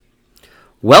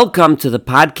Welcome to the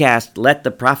podcast, Let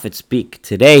the Prophet Speak.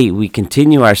 Today, we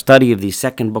continue our study of the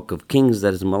second book of Kings,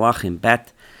 that is Melachim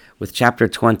Bet, with chapter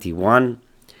 21.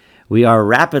 We are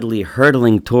rapidly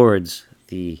hurtling towards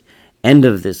the end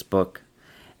of this book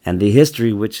and the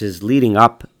history which is leading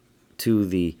up to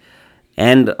the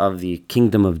end of the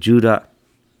kingdom of Judah.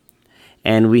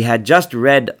 And we had just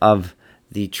read of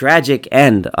the tragic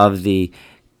end of the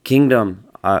kingdom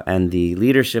and the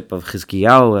leadership of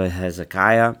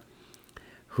Hezekiah,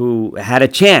 who had a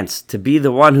chance to be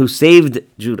the one who saved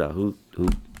Judah, who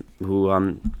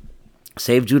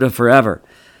saved Judah forever.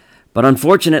 But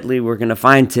unfortunately, we're going to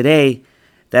find today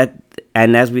that,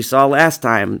 and as we saw last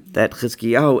time, that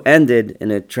Hezekiah ended in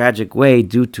a tragic way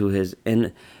due to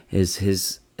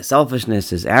his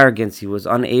selfishness, his arrogance. He was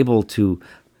unable to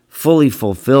fully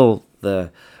fulfill the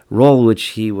role which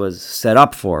he was set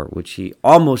up for, which he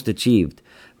almost achieved,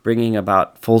 bringing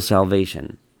about full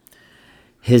salvation.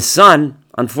 His son,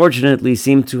 unfortunately,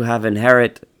 seemed to have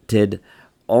inherited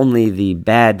only the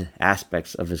bad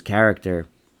aspects of his character.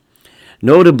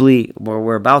 Notably, where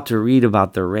we're about to read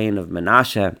about the reign of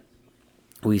Menasheh,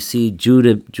 we see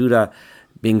Judah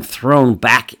being thrown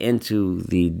back into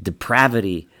the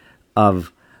depravity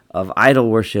of idol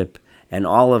worship and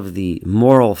all of the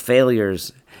moral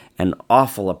failures and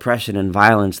awful oppression and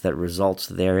violence that results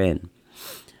therein.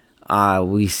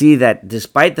 We see that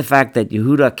despite the fact that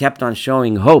Yehuda kept on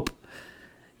showing hope,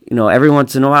 every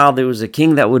once in a while there was a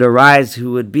king that would arise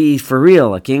who would be for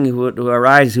real, a king who would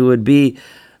arise who would be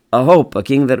a hope, a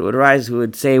king that would arise who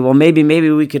would say, well, maybe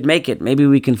we could make it, maybe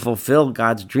we can fulfill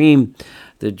God's dream,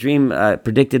 the dream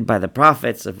predicted by the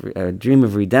prophets, a dream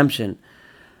of redemption,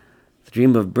 the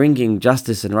dream of bringing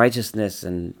justice and righteousness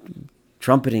and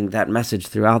trumpeting that message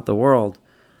throughout the world.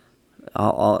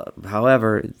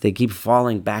 However, they keep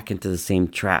falling back into the same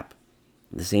trap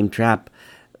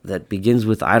that begins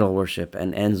with idol worship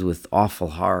and ends with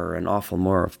awful horror and awful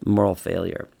moral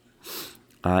failure.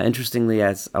 Interestingly,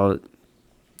 as I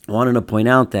wanted to point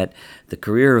out that the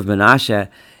career of Menasheh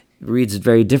reads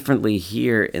very differently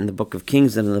here in the book of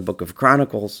Kings than in the book of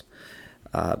Chronicles.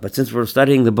 But since we're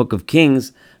studying the book of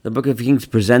Kings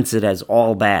presents it as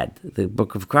all bad. The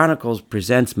book of Chronicles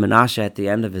presents Menasheh at the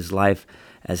end of his life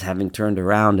as having turned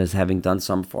around, as having done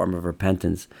some form of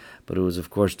repentance, but it was,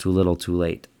 of course, too little too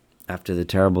late after the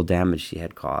terrible damage he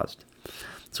had caused.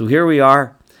 So here we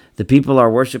are. The people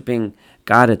are worshiping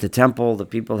God at the temple. The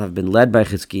people have been led by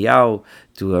Hezekiah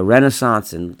to a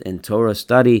renaissance in Torah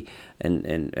study,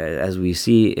 and as we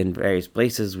see in various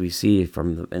places, we see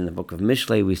in the book of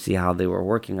Mishlei, we see how they were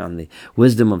working on the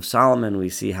wisdom of Solomon. We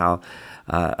see how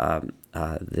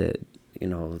the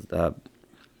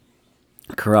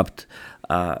corrupt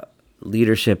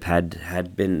leadership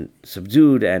had been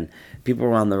subdued and people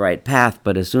were on the right path.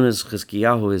 But as soon as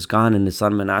Hezekiah is gone and his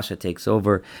son Menasheh takes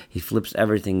over, he flips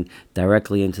everything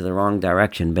directly into the wrong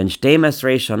direction. Ben Shtei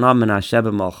Mesrei Shana Menasheh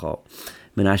b'malcho.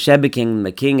 Menasheh became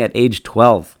the king at age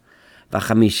 12.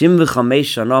 V'chamishim v'chamesh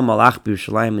shana malach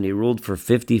b'Yerushalayim, and he ruled for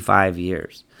 55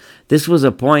 years. This was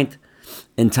a point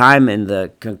in time in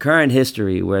the concurrent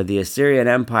history where the Assyrian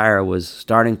Empire was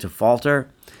starting to falter.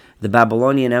 The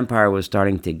Babylonian Empire was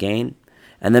starting to gain,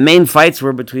 and the main fights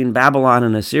were between Babylon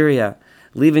and Assyria,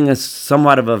 leaving us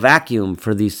somewhat of a vacuum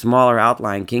for these smaller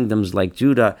outlying kingdoms like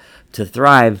Judah to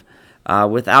thrive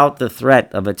without the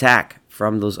threat of attack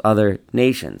from those other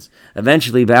nations.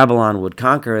 Eventually, Babylon would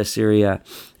conquer Assyria,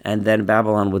 and then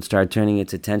Babylon would start turning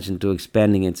its attention to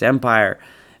expanding its empire,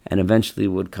 and eventually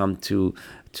would come to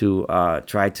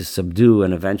try to subdue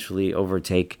and eventually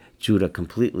overtake Judah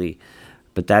completely.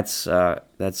 But that's a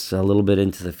little bit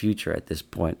into the future at this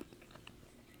point.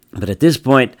 But at this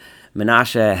point,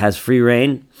 Menasheh has free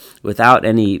reign without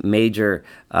any major,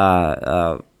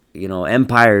 empires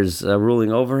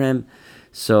ruling over him.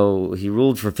 So he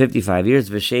ruled for 55 years.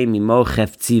 V'shem imo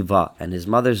Cheftziva, and his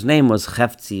mother's name was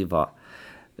Cheftziva.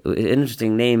 An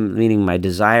interesting name, meaning my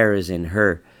desire is in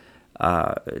her.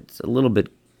 It's a little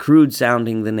bit crude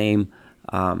sounding, the name.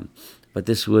 But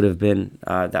this would have been,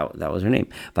 that was her name.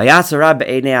 Vayasara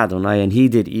be'enei Adonai, and he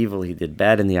did evil, he did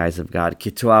bad in the eyes of God.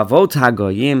 Kituavot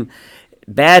hagoyim,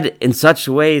 bad in such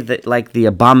a way that like the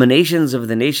abominations of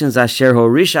the nations, asher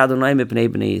horish Adonai mipnei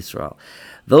bnei Yisrael.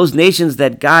 Those nations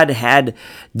that God had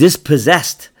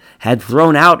dispossessed, had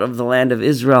thrown out of the land of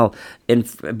Israel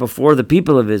before the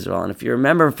people of Israel. And if you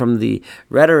remember from the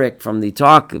rhetoric, from the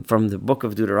talk, from the book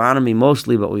of Deuteronomy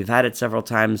mostly, but we've had it several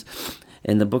times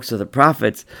in the books of the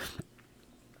prophets,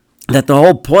 that the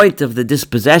whole point of the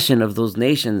dispossession of those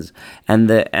nations and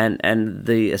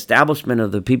the establishment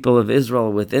of the people of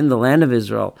Israel within the land of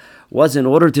Israel was in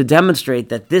order to demonstrate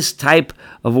that this type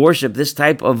of worship, this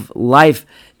type of life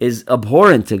is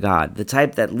abhorrent to God, the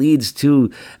type that leads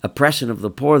to oppression of the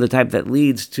poor, the type that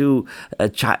leads to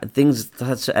things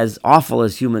such as awful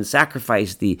as human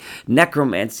sacrifice, the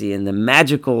necromancy and the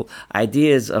magical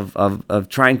ideas of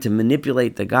trying to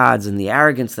manipulate the gods and the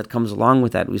arrogance that comes along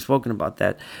with that. We've spoken about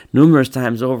that numerous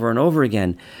times over and over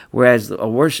again. Whereas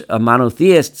a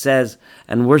monotheist says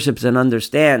and worships and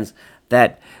understands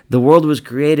that the world was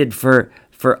created for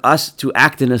us to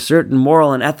act in a certain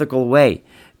moral and ethical way.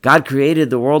 God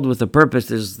created the world with a purpose.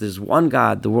 There's one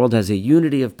God. The world has a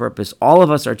unity of purpose. All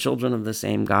of us are children of the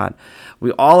same God.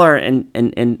 We all are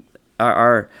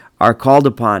are called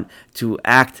upon to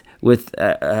act with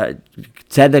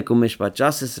tzedek umishpat,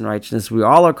 justice and righteousness. We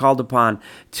all are called upon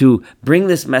to bring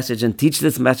this message and teach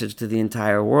this message to the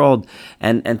entire world.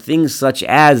 And things such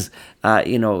as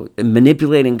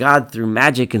manipulating God through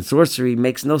magic and sorcery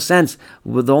makes no sense.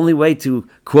 Well, the only way to,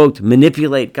 quote,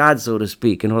 manipulate God, so to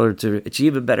speak, in order to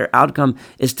achieve a better outcome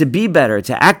is to be better,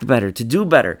 to act better, to do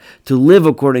better, to live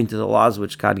according to the laws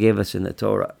which God gave us in the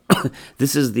Torah.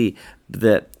 This is the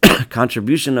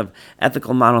contribution of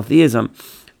ethical monotheism,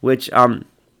 which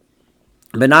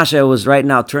Menasheh was right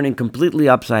now turning completely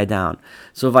upside down.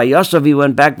 So Vayashav, he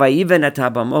went back by even et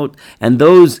habamot, and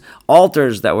those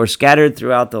altars that were scattered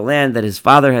throughout the land that his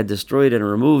father had destroyed and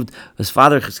removed. His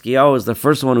father Hezekiah was the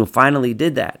first one who finally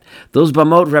did that. Those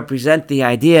bamot represent the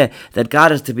idea that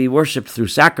God is to be worshipped through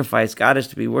sacrifice. God is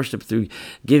to be worshipped through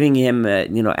giving him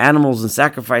animals and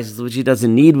sacrifices which he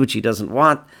doesn't need, which he doesn't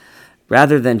want,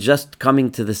 rather than just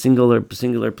coming to the singular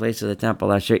place of the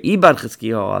temple, Asher Ibad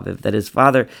Hezekiah, that his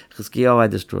father Hezekiah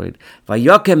had destroyed.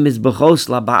 Vayokem mizbechos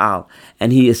laBaal,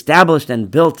 and he established and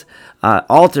built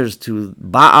altars to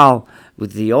Baal,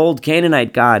 with the old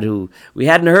Canaanite god who we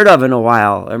hadn't heard of in a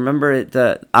while. I remember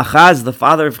Achaz, the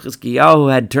father of Hezekiah, who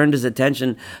had turned his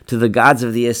attention to the gods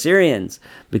of the Assyrians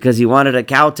because he wanted to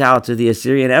kowtow to the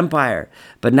Assyrian Empire.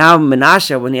 But now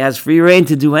Menasheh, when he has free reign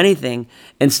to do anything,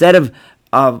 instead of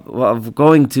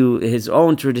going to his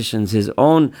own traditions, his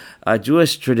own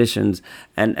Jewish traditions,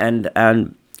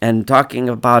 and talking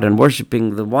about and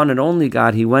worshiping the one and only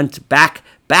God, he went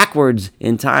backwards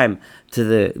in time to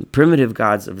the primitive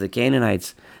gods of the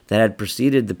Canaanites that had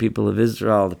preceded the people of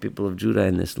Israel, the people of Judah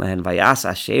in this land. Vayas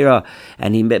Asherah,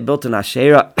 and he built an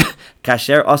Asherah,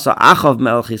 kasher also Achav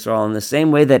melech Yisrael, in the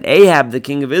same way that Ahab, the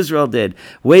king of Israel, did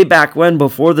way back when,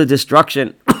 before the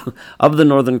destruction of the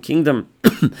northern kingdom,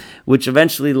 which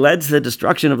eventually led to the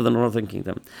destruction of the northern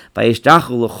kingdom. Vayishtachu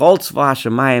l'chol tzva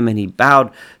hashamayim, and he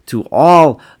bowed to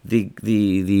all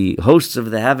the hosts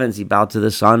of the heavens. He bowed to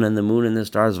the sun and the moon and the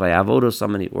stars. Vayavodos,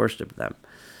 and he worshipped them.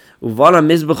 Uvana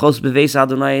mizbechos beveis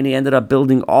Adonai, and he ended up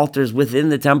building altars within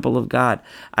the temple of God.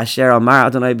 Asher amar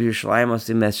Adonai b'Yerushalayim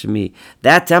osim eshemi,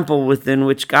 that temple within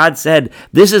which God said,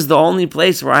 "This is the only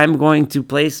place where I'm going to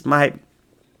place my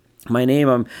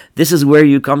name. This is where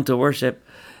you come to worship."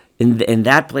 In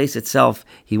that place itself,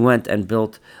 he went and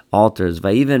built altars.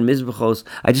 Vayiven mizbechos.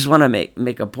 I just want to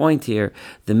make a point here.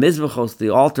 The mizbechos,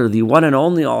 the altar, the one and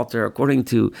only altar, according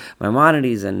to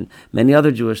Maimonides and many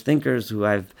other Jewish thinkers who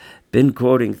I've been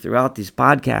quoting throughout these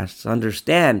podcasts,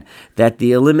 understand that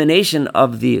the elimination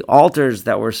of the altars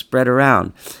that were spread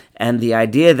around and the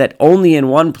idea that only in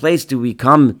one place do we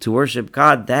come to worship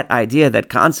God, that idea, that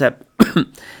concept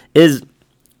is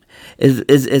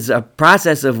a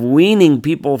process of weaning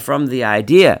people from the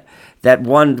idea that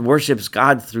one worships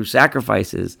God through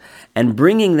sacrifices, and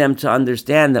bringing them to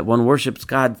understand that one worships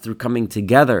God through coming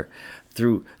together,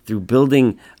 through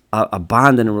building a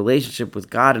bond and a relationship with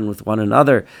God and with one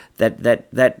another,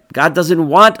 that God doesn't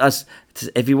want us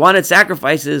to, if he wanted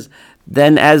sacrifices,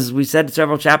 then, as we said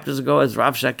several chapters ago, as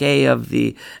Rav Shakeh of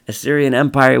the Assyrian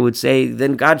Empire would say,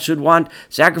 then God should want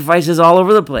sacrifices all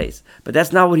over the place. But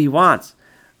that's not what he wants.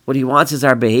 What he wants is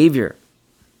our behavior,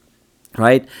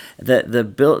 right? The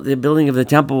building of the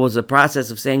temple was a process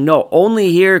of saying, no,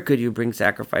 only here could you bring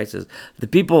sacrifices. The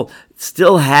people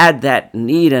still had that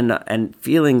need and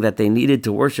feeling that they needed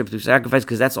to worship through sacrifice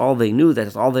because that's all they knew,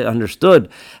 that's all they understood.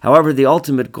 However, the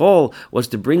ultimate goal was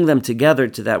to bring them together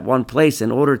to that one place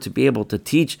in order to be able to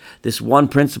teach this one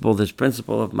principle, this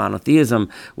principle of monotheism,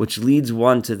 which leads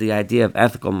one to the idea of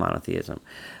ethical monotheism.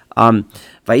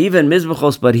 Vayiven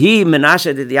mizbechos, but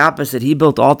Menasheh did the opposite. He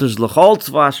built altars l'chol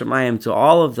tzva hashamayim, to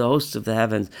all of the hosts of the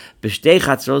heavens, b'shtei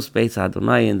chatzros beis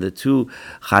Adonai, in the two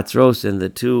chatzros, in the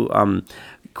two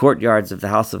courtyards of the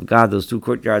house of God. Those two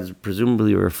courtyards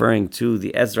presumably referring to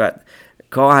the Ezrat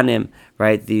Kohanim,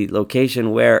 right? The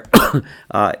location where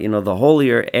the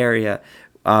holier area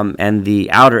and the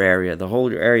outer area, the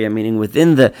holier area, meaning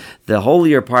within the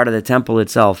holier part of the temple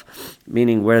itself,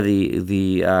 meaning where the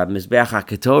Mizbeach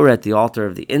HaKetoret, the altar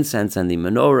of the incense, and the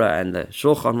menorah and the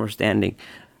shulchan were standing,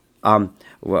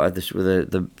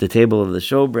 the table of the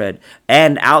showbread,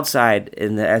 and outside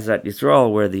in the Ezrat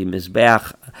Yisrael, where the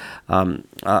Mizbeach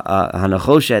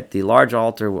Hanachoshet, the large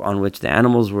altar on which the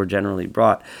animals were generally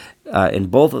brought, in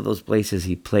both of those places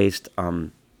he placed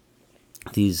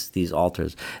these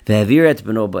altars. Ve'aviret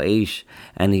beno ba'esh,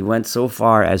 and he went so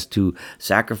far as to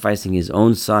sacrificing his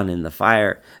own son in the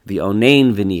fire.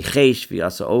 V'onein v'nichesh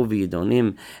v'asa'o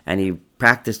v'yidonim, and he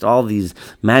practiced all these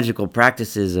magical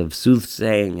practices of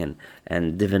soothsaying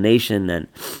and divination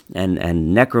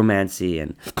and necromancy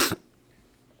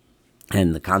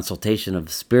and the consultation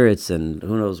of spirits and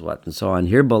who knows what and so on.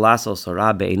 Here, Balaso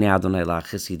Sarah be'inei Adonai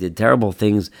lachis, he did terrible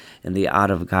things in the eye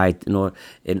of God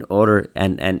in order,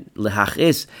 and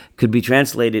lachis could be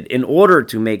translated in order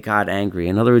to make God angry.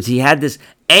 In other words, he had this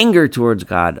anger towards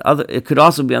God. It could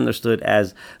also be understood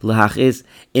as lachis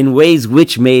in ways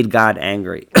which made God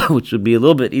angry, which would be a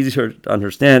little bit easier to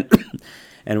understand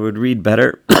and would read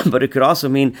better. But it could also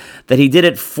mean that he did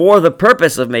it for the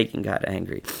purpose of making God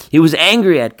angry. He was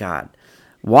angry at God.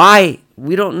 Why?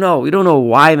 We don't know. We don't know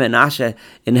why Menasheh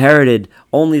inherited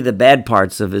only the bad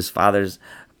parts of his father's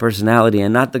personality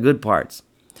and not the good parts.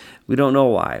 We don't know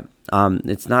why.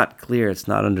 It's not clear. It's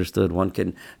not understood. One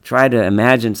can try to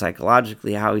imagine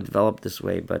psychologically how he developed this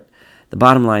way, but the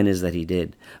bottom line is that he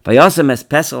did. Vayasem es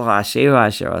pesel ha'asherah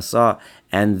asher asa,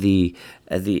 and the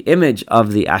image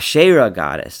of the Asherah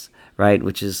goddess, right,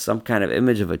 which is some kind of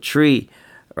image of a tree,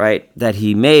 right, that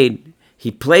he made.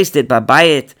 He placed it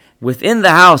babayit, within the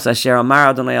house, Asher Amar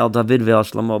Adonai el David ve'el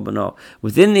Shlomo beno,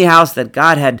 within the house that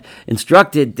God had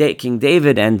instructed King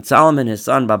David and Solomon his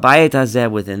son, Babayit hazeh,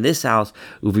 within this house,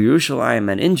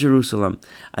 U'v'Yerushalayim, and in Jerusalem,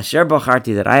 Asher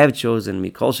Bacharti, that I have chosen,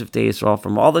 Mikol Shiftei Yisrael,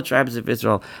 from all the tribes of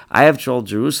Israel, I have chosen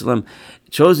Jerusalem,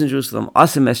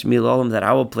 Asim Eshmi L'olam, that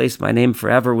I will place my name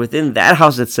forever. Within that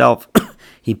house itself,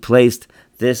 he placed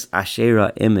this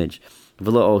Asherah image.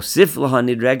 V'lo osif laha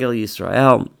nidregel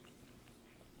Yisrael.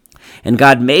 And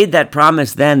God made that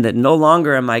promise then that no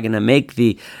longer am I going to make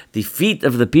the feet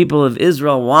of the people of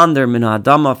Israel wander min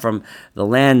ha'adama, from the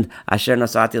land asher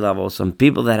nasati lavo, some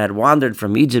people that had wandered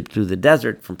from Egypt through the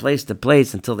desert from place to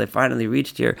place until they finally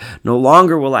reached here. No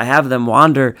longer will I have them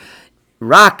wander.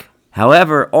 Rak,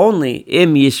 however, only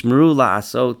im yishmeru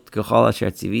la'asot k'chol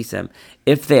asher tzivisem,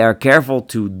 if they are careful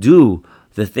to do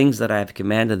the things that I have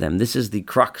commanded them. This is the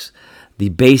crux, the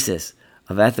basis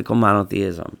of ethical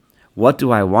monotheism. What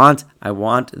do I want? I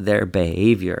want their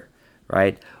behavior,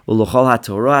 right? And I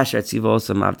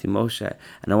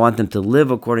want them to live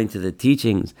according to the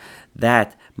teachings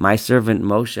that my servant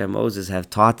Moses have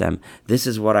taught them. This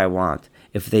is what I want.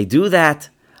 If they do that,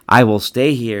 I will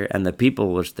stay here and the people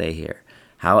will stay here.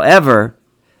 However,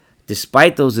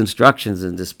 despite those instructions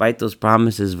and despite those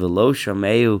promises, v'lo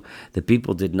shameu, the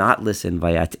people did not listen.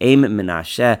 Vayat'em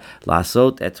Menasheh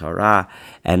lasot et Torah,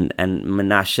 and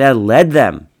Menasheh led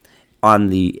them on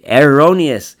the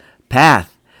erroneous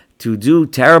path to do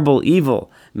terrible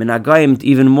evil, Menagayim,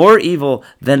 even more evil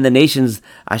than the nations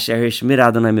Asher Hishmir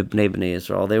Adonai Mipnei Bnei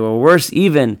Yisrael. They were worse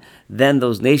even than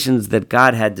those nations that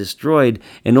God had destroyed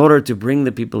in order to bring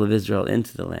the people of Israel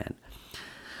into the land.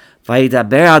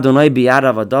 Vayidaber Adonai biyad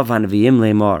avadav hanviim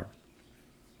leimor.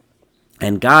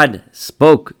 And God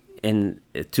spoke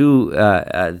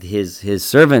to his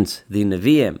servants, the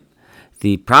Nevi'im,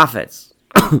 the prophets,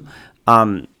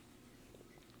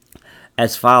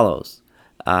 as follows.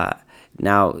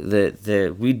 Now,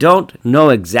 we don't know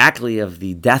exactly of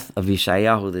the death of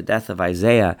Yeshayahu, the death of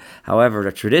Isaiah. However,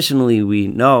 traditionally we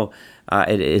know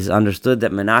it is understood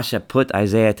that Menasheh put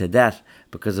Isaiah to death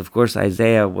because, of course,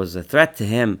 Isaiah was a threat to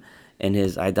him in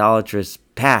his idolatrous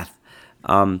path.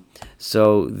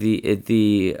 So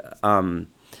the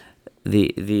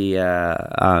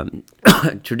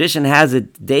tradition has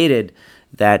it dated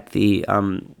that the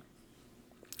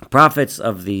prophets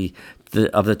of the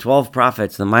 12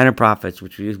 prophets, the minor prophets,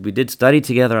 which we did study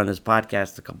together on this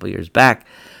podcast a couple years back,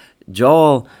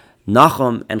 Joel,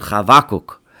 Nahum, and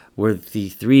Chavakuk were the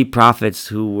three prophets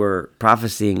who were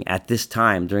prophesying at this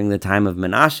time, during the time of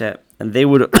Menasheh, and they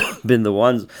would have been the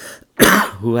ones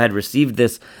who had received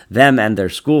them and their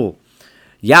school.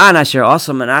 Ya'an asher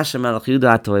also Menasheh melech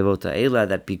Yehuda toivot ha'ela,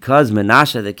 that because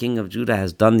Menasheh, the king of Judah,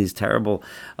 has done these terrible,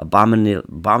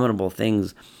 abominable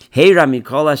things, Heira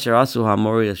mikol asher asu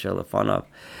ha'amori asher lefanav,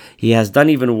 he has done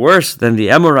even worse than the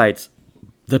Amorites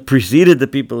that preceded the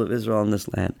people of Israel in this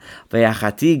land.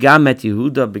 Vayachati gam et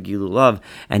Yehuda begilulav,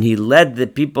 and he led the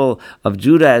people of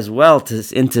Judah as well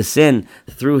into sin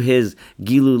through his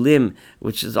gilulim,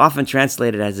 which is often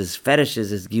translated as his fetishes.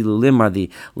 His gilulim are the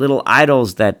little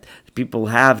idols that people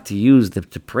have to use to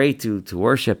pray to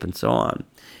worship, and so on.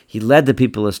 He led the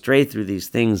people astray through these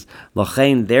things.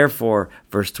 Lochein, therefore,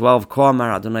 verse 12, Ko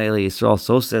amar Adonai el Yisrael,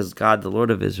 so says God, the Lord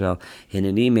of Israel,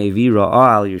 Hineni mevi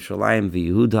ra'ah al Yerushalayim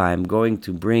v'Yehuda, I am going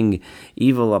to bring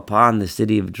evil upon the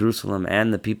city of Jerusalem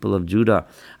and the people of Judah,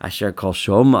 asher kol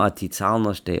shoma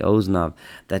titzalno shtei oznav,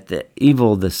 that the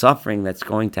evil, the suffering that's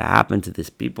going to happen to this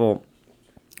people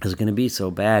is going to be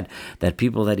so bad that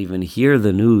people that even hear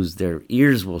the news, their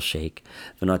ears will shake.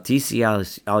 V'notisi al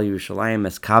Yerushalayim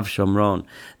es kav shomron.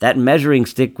 That measuring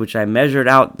stick which I measured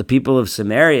out the people of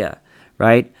Samaria,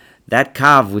 right? That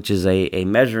kav, which is a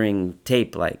measuring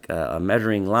tape, like a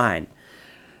measuring line.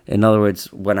 In other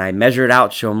words, when I measured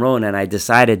out Shomron and I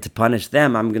decided to punish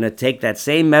them, I'm going to take that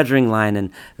same measuring line and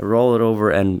roll it over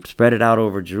and spread it out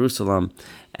over Jerusalem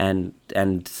and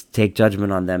take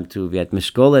judgment on them too. V'et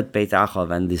mishkolet beit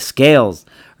achav, and the scales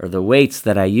or the weights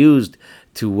that I used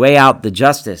to weigh out the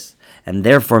justice and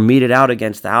therefore mete it out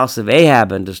against the house of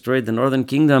Ahab and destroyed the northern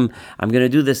kingdom, I'm going to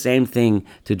do the same thing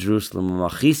to Jerusalem.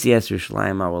 Machisi es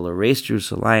Yerushalayim, I will erase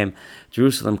Jerusalem,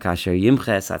 kasher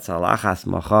yimches atzalachas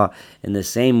macha. In the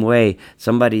same way,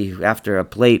 somebody who, after a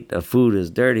plate of food is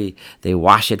dirty, they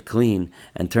wash it clean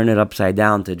and turn it upside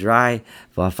down to dry.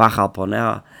 V'afach al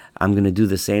poneh, I'm going to do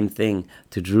the same thing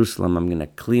to Jerusalem. I'm going to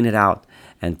clean it out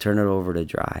and turn it over to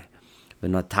dry.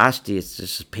 V'notashti, it's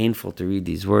just painful to read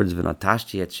these words.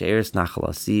 V'notashti et she'eres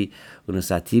nachalasi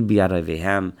u'nasati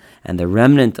biyad, and the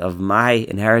remnant of my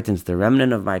inheritance, the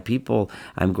remnant of my people,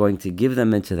 I'm going to give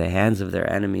them into the hands of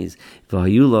their enemies.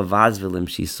 V'hayu lavaz v'lim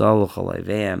shisol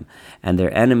u'chol, and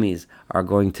their enemies are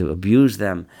going to abuse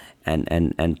them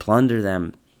and plunder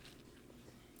them.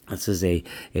 This is a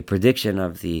prediction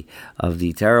of the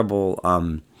terrible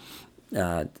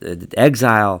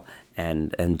exile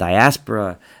and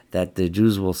diaspora that the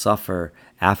Jews will suffer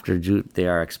after they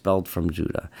are expelled from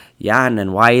Judah. Yan,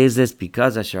 and why is this?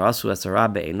 Because asher asu asara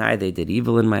be'enai, they did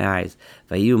evil in my eyes.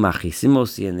 Vayu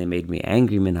machisimosi, and they made me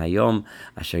angry. Min hayom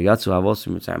asher yatsu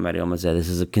avosu mitzrayim hayom hazeh. This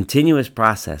is a continuous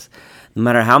process. No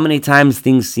matter how many times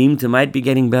things seem to might be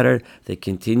getting better, they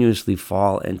continuously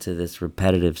fall into this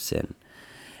repetitive sin.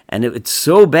 And it's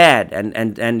so bad,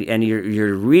 and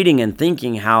you're reading and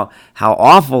thinking how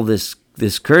awful this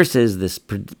curse is, this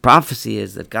prophecy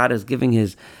is that God is giving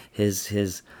his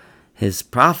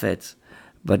prophets,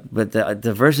 but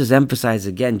the verses emphasize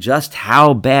again just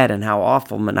how bad and how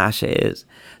awful Menasheh is.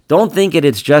 Don't think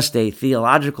it's just a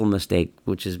theological mistake,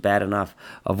 which is bad enough,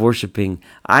 of worshiping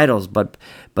idols, but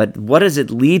what does it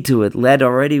lead to? It led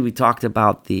already. We talked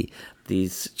about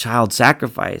these child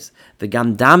sacrifice. The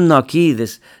gamdam naki,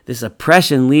 this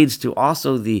oppression leads to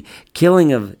also the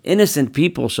killing of innocent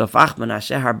people. Shafach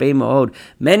Menasheh harbei ma'od.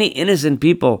 Many innocent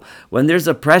people. When there's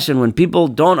oppression, when people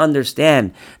don't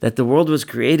understand that the world was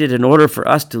created in order for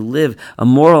us to live a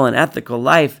moral and ethical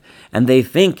life, and they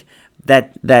think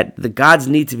that the gods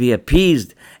need to be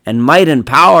appeased and might and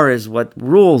power is what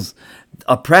rules,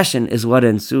 oppression is what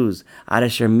ensues.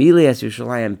 Adasher milias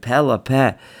Yerushalayim peh la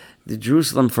peh. The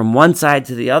Jerusalem from one side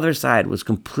to the other side was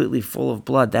completely full of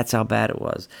blood. That's how bad it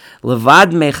was.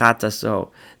 Levad mechataso.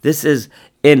 This is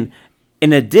in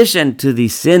addition to the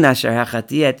sin asher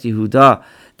hachati et Yehuda,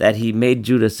 that he made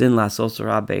Judah sin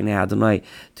lasosora b'nei Adonai,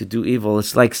 to do evil.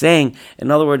 It's like saying, in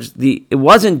other words, it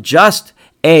wasn't just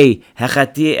a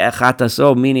hachati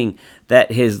echataso, meaning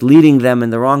that his leading them in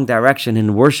the wrong direction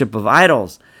in worship of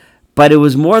idols, but it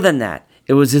was more than that.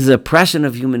 It was his oppression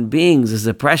of human beings, his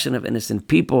oppression of innocent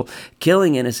people,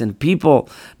 killing innocent people,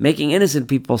 making innocent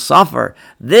people suffer.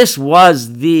 This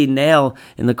was the nail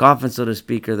in the coffin, so to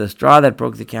speak, or the straw that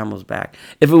broke the camel's back.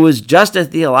 If it was just a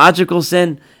theological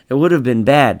sin, it would have been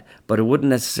bad, but it wouldn't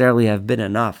necessarily have been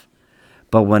enough.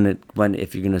 But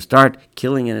if you're going to start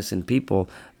killing innocent people,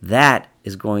 that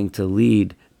is going to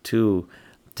lead to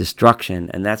destruction,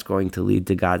 and that's going to lead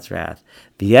to God's wrath.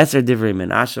 V'yeser divrei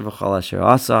Menasheh v'chol asher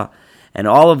asa. And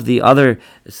all of the other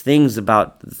things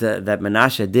about that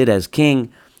Menasheh did as king,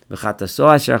 and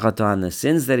the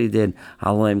sins that he did,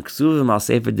 if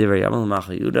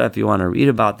you want to read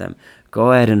about them,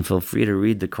 go ahead and feel free to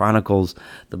read the Chronicles,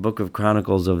 the book of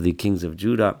Chronicles of the kings of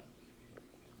Judah.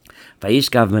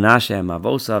 Vayishkav Menasheh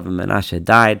mavosav, and Menasheh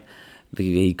died.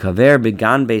 V'yikaver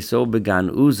began beiso began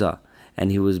Uzzah,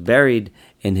 and he was buried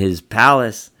in his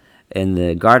palace, in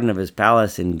the garden of his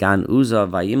palace in Gan Uzzah.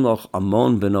 Vayimloch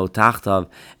Amon beno tachtav,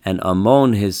 and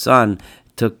Amon his son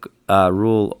took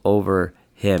rule over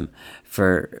him.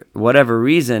 for whatever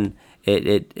reason,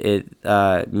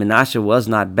 Menashe was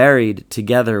not buried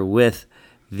together with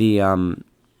the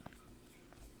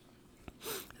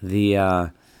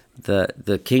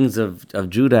the kings of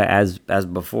Judah as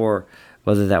before.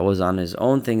 Whether that was on his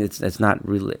own thing, it's not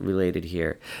related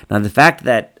here. Now, the fact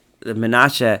that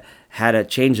Menashe had a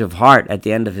change of heart at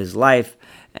the end of his life,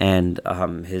 and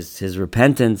his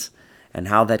repentance, and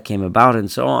how that came about, and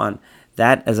so on,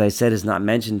 that, as I said, is not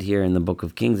mentioned here in the book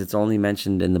of Kings. It's only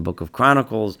mentioned in the book of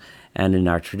Chronicles, and in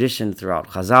our tradition throughout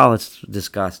Chazal it's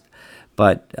discussed.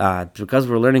 But because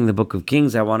we're learning the book of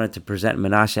Kings, I wanted to present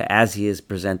Menashe as he is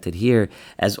presented here,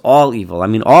 as all evil. I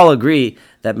mean, all agree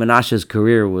that Menashe's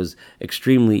career was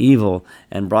extremely evil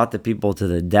and brought the people to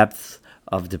the depths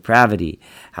of depravity.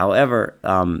 However,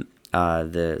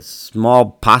 the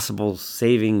small possible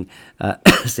saving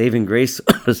grace, so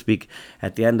to speak,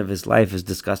 at the end of his life is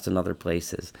discussed in other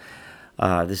places.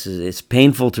 It's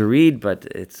painful to read, but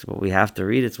it's what we have to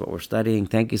read. It's what we're studying.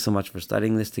 Thank you so much for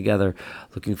studying this together.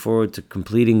 Looking forward to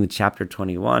completing the chapter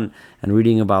 21 and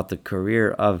reading about the career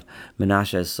of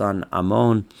Menashe's son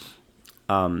Amon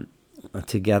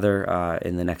together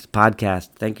in the next podcast.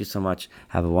 Thank you so much.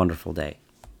 Have a wonderful day.